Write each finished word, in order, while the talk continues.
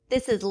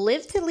This is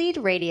Live to Lead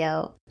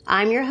Radio.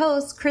 I'm your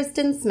host,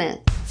 Kristen Smith.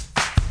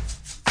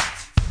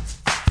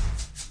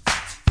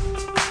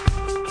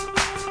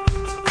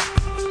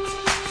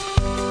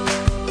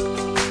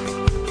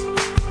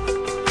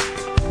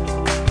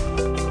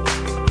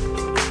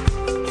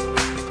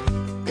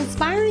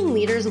 Inspiring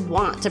leaders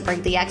want to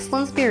break the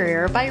excellence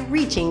barrier by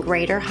reaching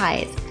greater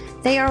heights.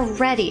 They are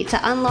ready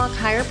to unlock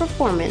higher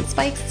performance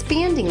by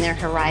expanding their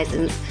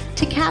horizons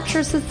to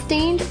capture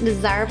sustained,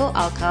 desirable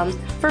outcomes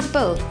for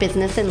both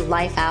business and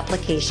life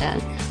application.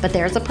 But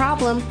there's a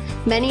problem.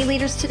 Many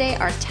leaders today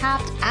are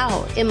tapped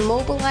out,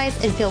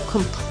 immobilized, and feel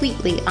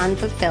completely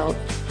unfulfilled.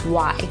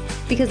 Why?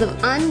 Because of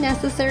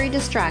unnecessary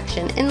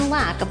distraction and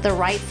lack of the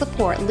right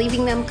support,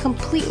 leaving them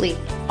completely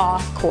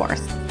off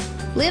course.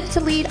 Live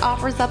to Lead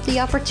offers up the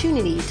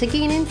opportunity to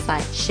gain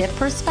insight, shift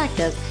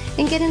perspectives,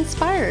 and get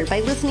inspired by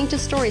listening to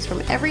stories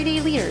from everyday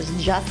leaders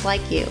just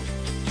like you.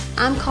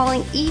 I'm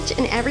calling each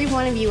and every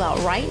one of you out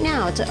right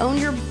now to own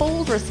your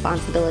bold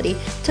responsibility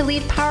to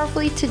lead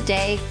powerfully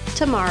today,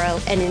 tomorrow,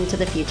 and into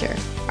the future.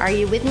 Are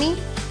you with me?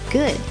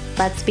 Good.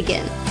 Let's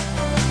begin.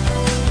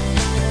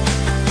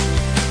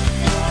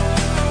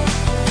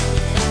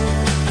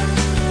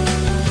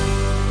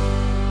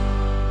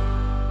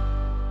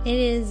 It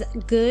is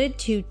good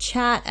to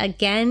chat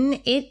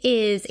again. It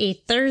is a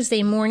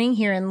Thursday morning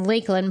here in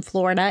Lakeland,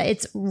 Florida.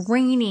 It's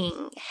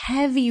raining,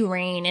 heavy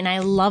rain, and I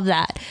love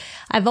that.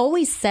 I've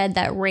always said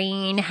that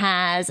rain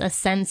has a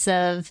sense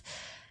of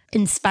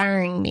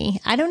inspiring me.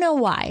 I don't know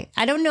why.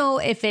 I don't know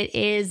if it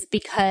is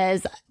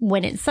because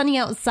when it's sunny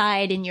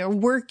outside and you're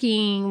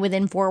working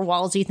within four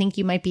walls, you think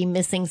you might be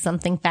missing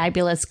something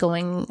fabulous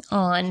going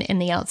on in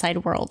the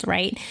outside world,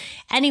 right?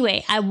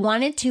 Anyway, I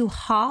wanted to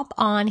hop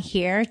on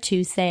here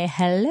to say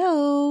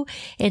hello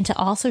and to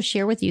also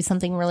share with you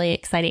something really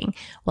exciting.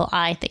 Well,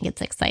 I think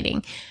it's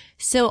exciting.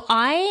 So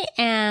I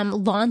am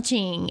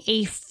launching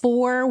a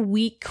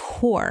 4-week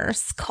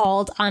course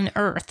called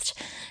Unearthed.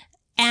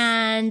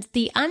 And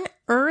the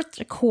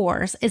Unearthed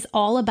course is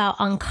all about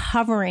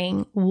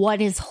uncovering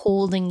what is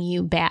holding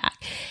you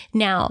back.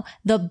 Now,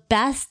 the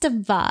best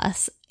of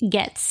us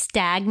get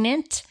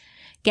stagnant,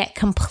 get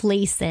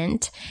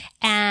complacent,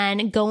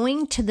 and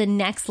going to the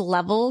next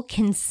level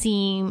can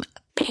seem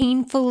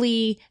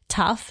painfully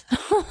tough,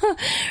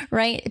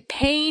 right?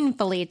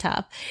 Painfully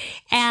tough.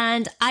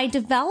 And I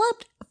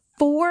developed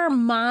 4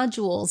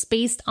 modules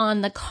based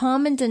on the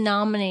common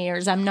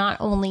denominators I'm not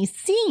only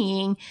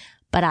seeing,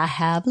 but I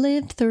have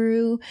lived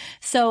through.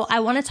 So I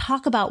want to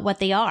talk about what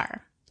they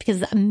are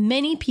because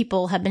many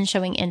people have been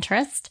showing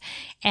interest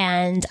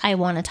and I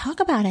want to talk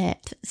about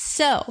it.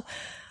 So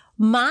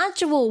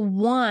module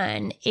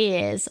 1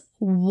 is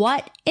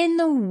what in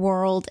the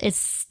world is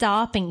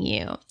stopping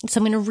you? So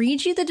I'm going to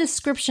read you the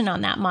description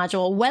on that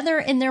module. Whether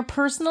in their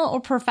personal or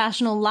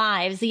professional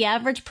lives, the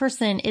average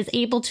person is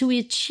able to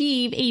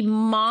achieve a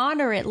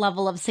moderate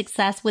level of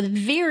success with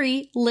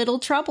very little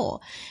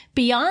trouble.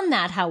 Beyond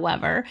that,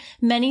 however,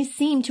 many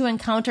seem to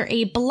encounter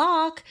a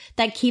block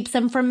that keeps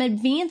them from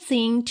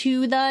advancing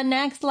to the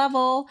next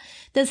level.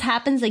 This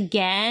happens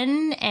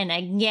again and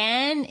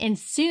again, and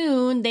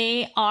soon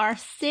they are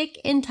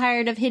sick and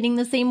tired of hitting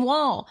the same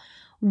wall.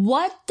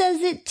 What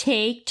does it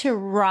take to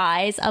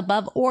rise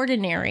above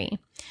ordinary?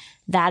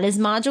 That is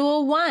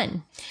module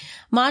 1.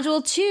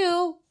 Module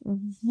 2,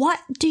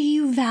 what do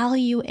you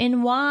value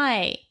and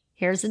why?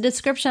 Here's the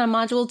description on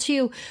module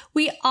 2.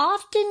 We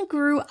often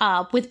grew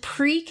up with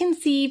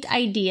preconceived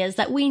ideas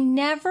that we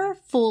never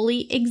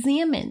fully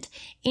examined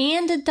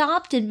and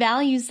adopted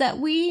values that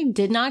we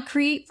did not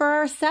create for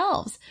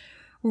ourselves.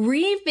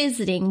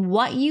 Revisiting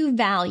what you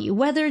value,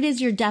 whether it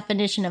is your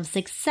definition of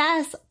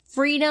success,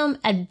 freedom,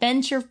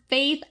 adventure,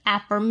 faith,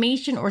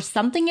 affirmation, or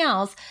something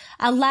else,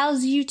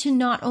 allows you to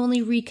not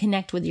only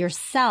reconnect with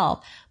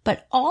yourself,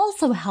 but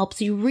also helps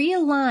you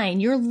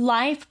realign your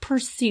life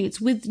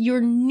pursuits with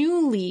your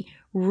newly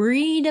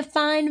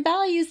redefined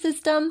value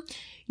system.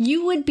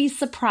 You would be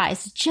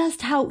surprised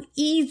just how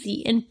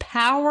easy and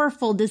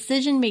powerful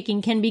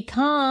decision-making can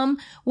become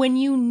when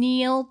you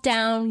kneel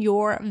down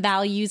your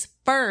values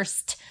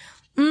first.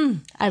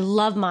 I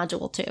love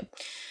module 2.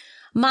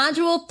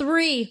 Module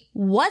 3,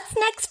 what's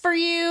next for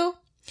you?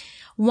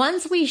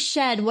 Once we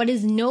shed what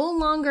is no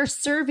longer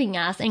serving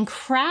us and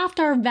craft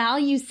our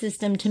value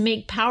system to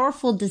make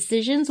powerful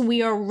decisions,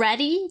 we are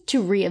ready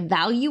to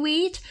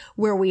reevaluate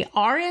where we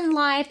are in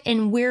life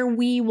and where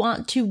we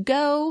want to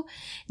go.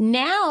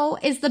 Now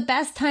is the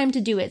best time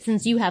to do it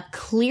since you have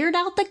cleared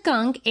out the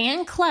gunk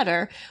and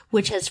clutter,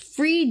 which has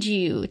freed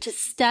you to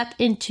step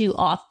into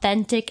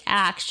authentic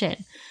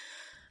action.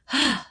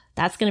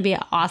 That's going to be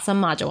an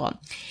awesome module.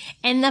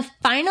 And the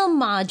final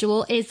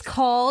module is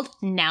called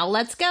Now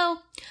Let's Go.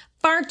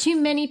 Far too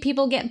many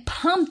people get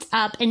pumped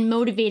up and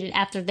motivated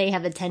after they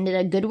have attended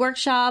a good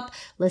workshop,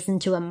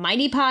 listened to a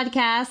mighty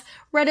podcast,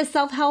 read a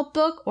self-help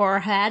book,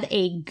 or had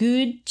a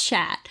good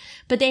chat,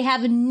 but they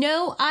have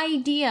no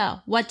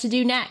idea what to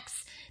do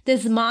next.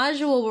 This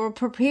module will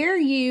prepare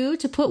you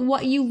to put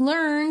what you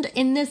learned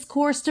in this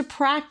course to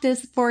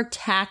practice for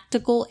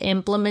tactical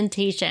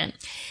implementation.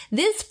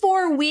 This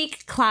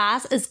 4-week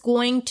class is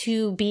going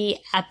to be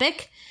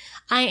epic.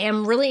 I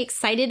am really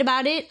excited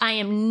about it. I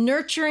am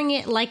nurturing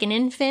it like an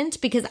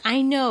infant because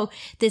I know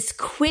this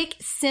quick,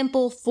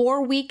 simple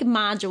 4-week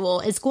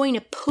module is going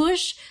to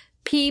push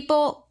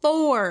people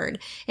forward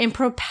and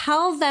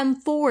propel them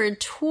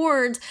forward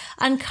towards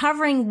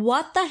uncovering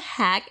what the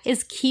heck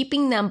is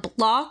keeping them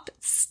blocked,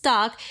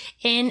 stuck,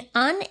 and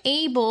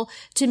unable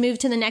to move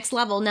to the next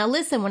level. Now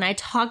listen, when I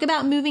talk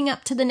about moving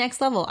up to the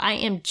next level, I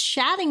am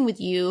chatting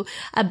with you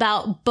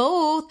about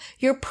both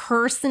your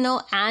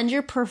personal and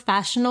your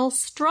professional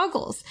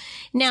struggles.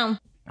 Now,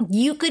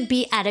 you could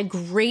be at a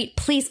great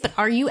place, but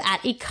are you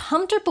at a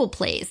comfortable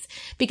place?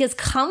 Because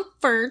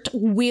comfort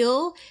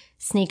will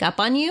sneak up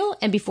on you,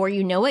 and before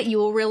you know it, you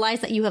will realize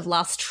that you have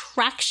lost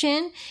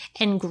traction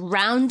and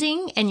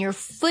grounding and your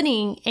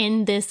footing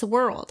in this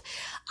world.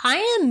 I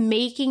am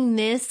making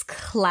this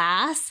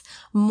class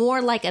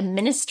more like a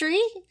ministry,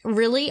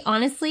 really,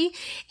 honestly,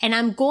 and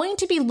I'm going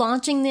to be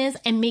launching this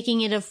and making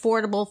it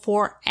affordable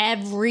for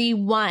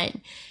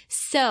everyone.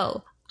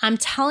 So I'm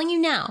telling you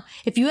now,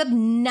 if you have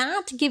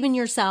not given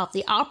yourself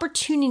the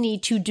opportunity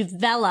to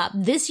develop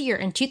this year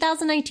in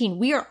 2019,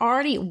 we are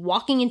already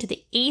walking into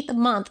the 8th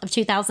month of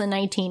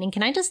 2019. And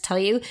can I just tell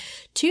you,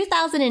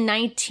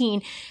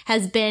 2019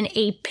 has been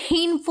a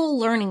painful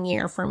learning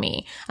year for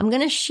me. I'm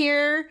going to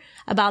share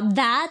about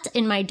that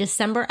in my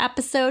December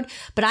episode,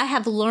 but I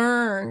have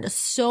learned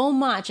so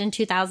much in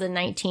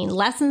 2019,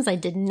 lessons I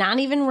did not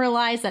even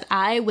realize that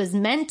I was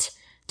meant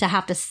to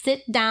have to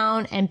sit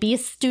down and be a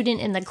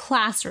student in the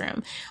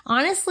classroom.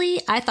 Honestly,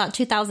 I thought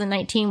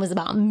 2019 was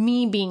about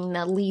me being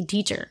the lead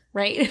teacher,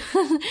 right? Little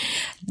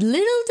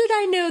did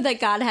I know that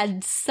God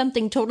had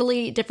something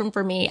totally different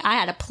for me. I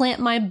had to plant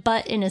my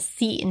butt in a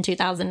seat in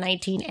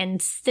 2019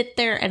 and sit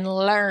there and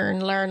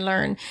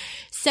learn.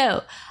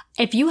 So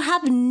if you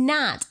have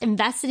not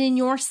invested in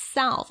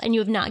yourself and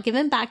you have not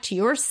given back to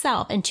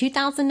yourself in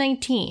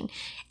 2019,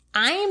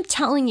 I am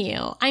telling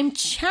you, I'm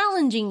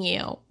challenging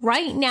you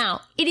right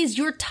now. It is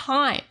your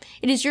time.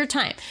 It is your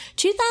time.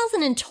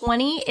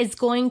 2020 is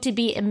going to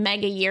be a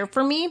mega year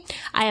for me.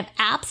 I have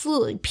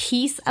absolutely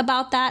peace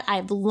about that.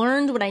 I've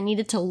learned what I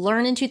needed to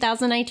learn in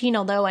 2019,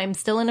 although I'm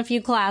still in a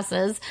few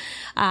classes,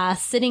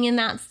 sitting in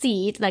that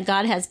seat that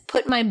God has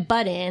put my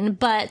butt in.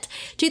 But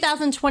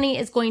 2020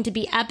 is going to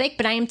be epic.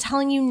 But I am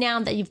telling you now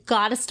that you've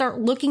got to start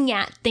looking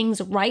at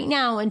things right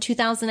now in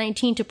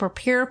 2019 to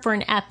prepare for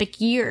an epic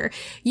year.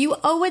 You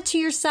owe it to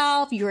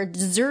yourself. You are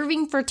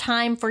deserving for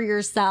time for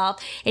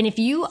yourself. And if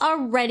you are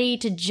ready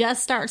to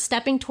just start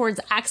stepping towards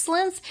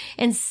excellence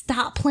and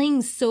stop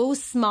playing so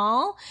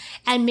small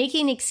and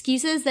making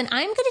excuses, then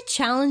I'm going to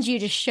challenge you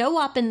to show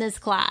up in this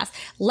class.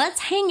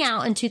 Let's hang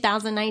out in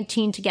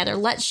 2019 together.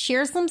 Let's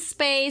share some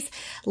space.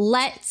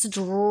 Let's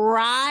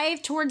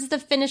drive towards the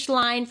finish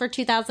line for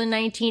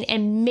 2019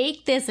 and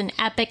make this an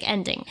epic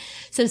ending.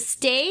 So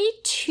stay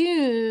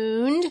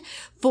tuned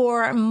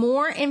for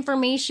more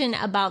information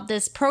about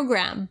this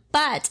program.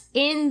 But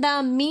in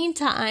the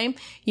meantime,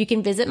 you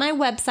can visit my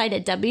website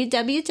at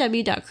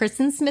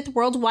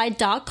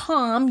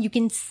www.kristensmithworldwide.com. You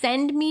can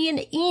send me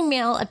an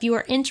email if you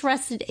are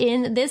interested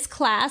in this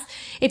class.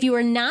 If you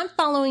are not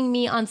following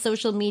me on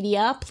social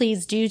media,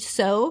 please do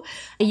so.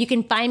 You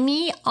can find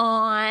me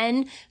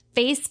on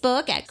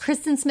Facebook at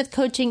Kristen Smith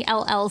Coaching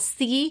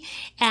LLC,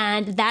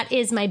 and that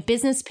is my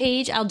business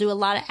page. I'll do a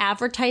lot of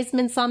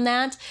advertisements on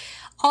that.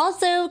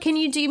 Also, can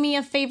you do me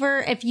a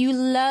favor? If you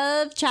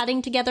love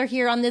chatting together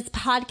here on this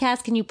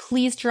podcast, can you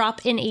please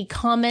drop in a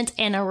comment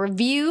and a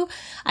review?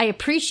 I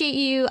appreciate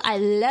you. I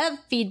love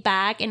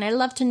feedback and I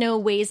love to know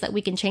ways that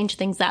we can change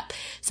things up.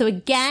 So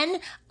again,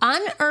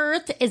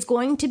 Unearthed is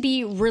going to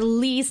be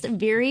released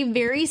very,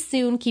 very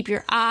soon. Keep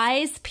your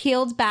eyes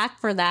peeled back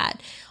for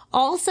that.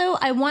 Also,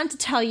 I want to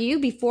tell you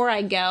before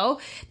I go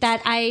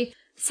that I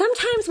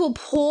sometimes will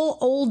pull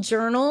old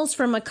journals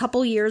from a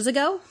couple years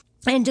ago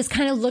and just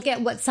kind of look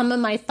at what some of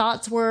my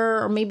thoughts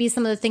were, or maybe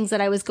some of the things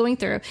that I was going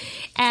through.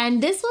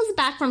 And this was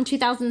back from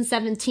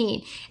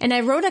 2017. And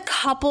I wrote a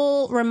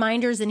couple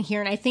reminders in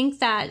here, and I think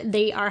that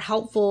they are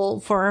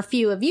helpful for a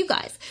few of you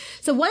guys.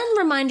 So one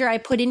reminder I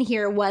put in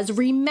here was,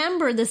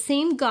 remember, the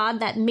same God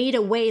that made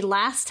a way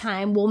last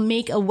time will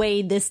make a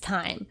way this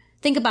time.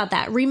 Think about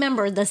that.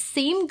 Remember, the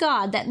same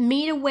God that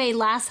made a way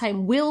last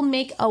time will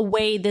make a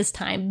way this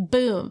time.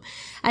 Boom.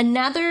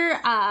 Another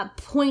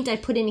point I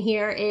put in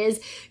here is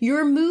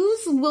your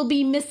moves will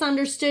be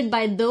misunderstood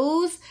by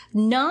those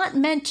not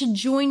meant to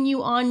join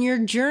you on your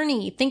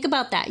journey. Think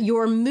about that.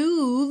 Your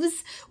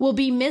moves will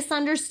be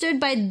misunderstood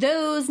by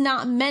those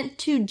not meant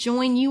to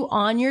join you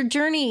on your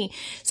journey.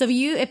 So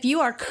if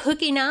you are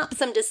cooking up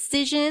some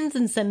decisions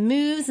and some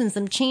moves and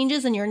some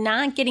changes and you're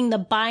not getting the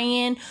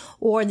buy-in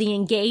or the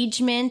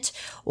engagement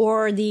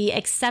or the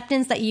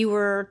acceptance that you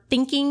were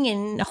thinking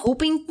and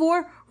hoping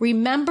for,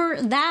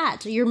 Remember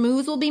that your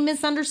moves will be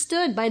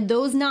misunderstood by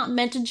those not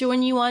meant to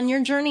join you on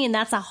your journey. And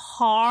that's a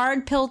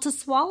hard pill to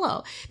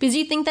swallow because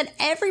you think that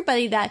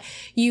everybody that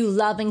you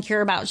love and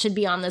care about should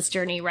be on this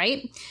journey,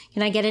 right?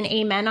 Can I get an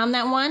amen on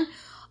that one?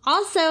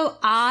 Also,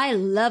 I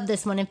love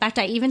this one. In fact,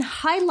 I even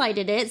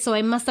highlighted it, so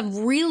I must have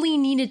really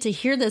needed to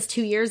hear this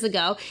 2 years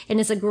ago,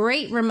 and it's a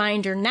great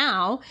reminder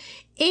now.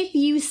 If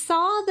you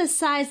saw the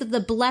size of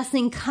the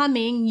blessing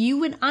coming, you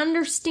would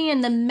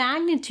understand the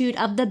magnitude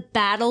of the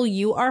battle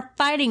you are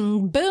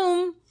fighting.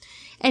 Boom!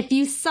 If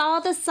you saw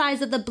the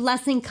size of the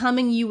blessing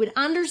coming, you would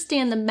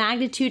understand the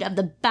magnitude of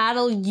the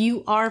battle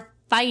you are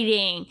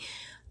fighting.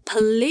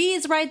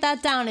 Please write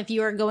that down if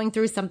you are going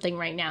through something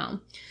right now.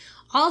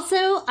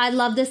 Also, I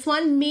love this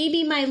one.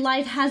 Maybe my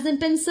life hasn't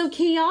been so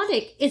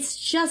chaotic. It's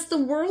just the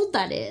world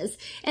that is.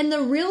 And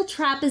the real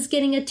trap is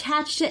getting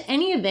attached to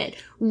any of it.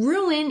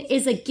 Ruin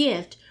is a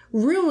gift.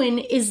 Ruin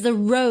is the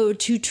road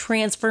to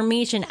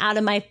transformation. Out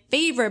of my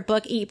favorite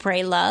book, Eat,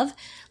 Pray, Love.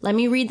 Let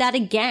me read that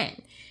again.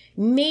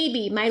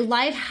 Maybe my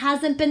life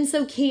hasn't been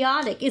so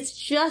chaotic. It's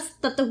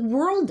just that the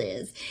world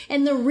is.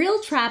 And the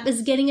real trap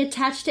is getting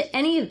attached to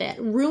any of it.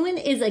 Ruin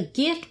is a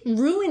gift.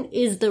 Ruin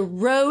is the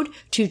road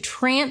to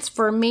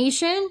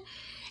transformation.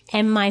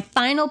 And my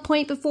final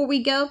point before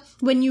we go,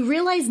 when you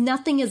realize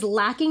nothing is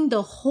lacking,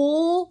 the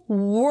whole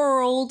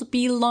world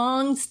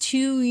belongs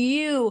to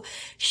you.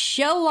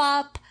 Show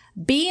up.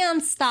 Be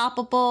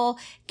unstoppable,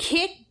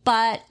 kick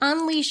butt,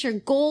 unleash your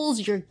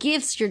goals, your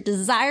gifts, your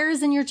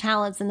desires, and your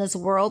talents in this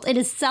world. It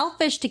is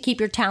selfish to keep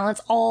your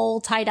talents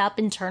all tied up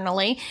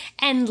internally.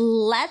 And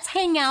let's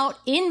hang out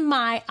in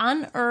my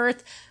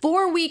Unearthed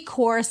 4-week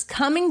course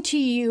coming to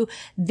you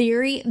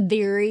very,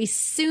 very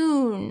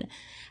soon.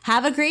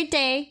 Have a great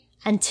day.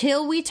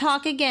 Until we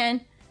talk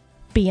again,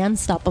 be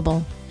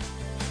unstoppable.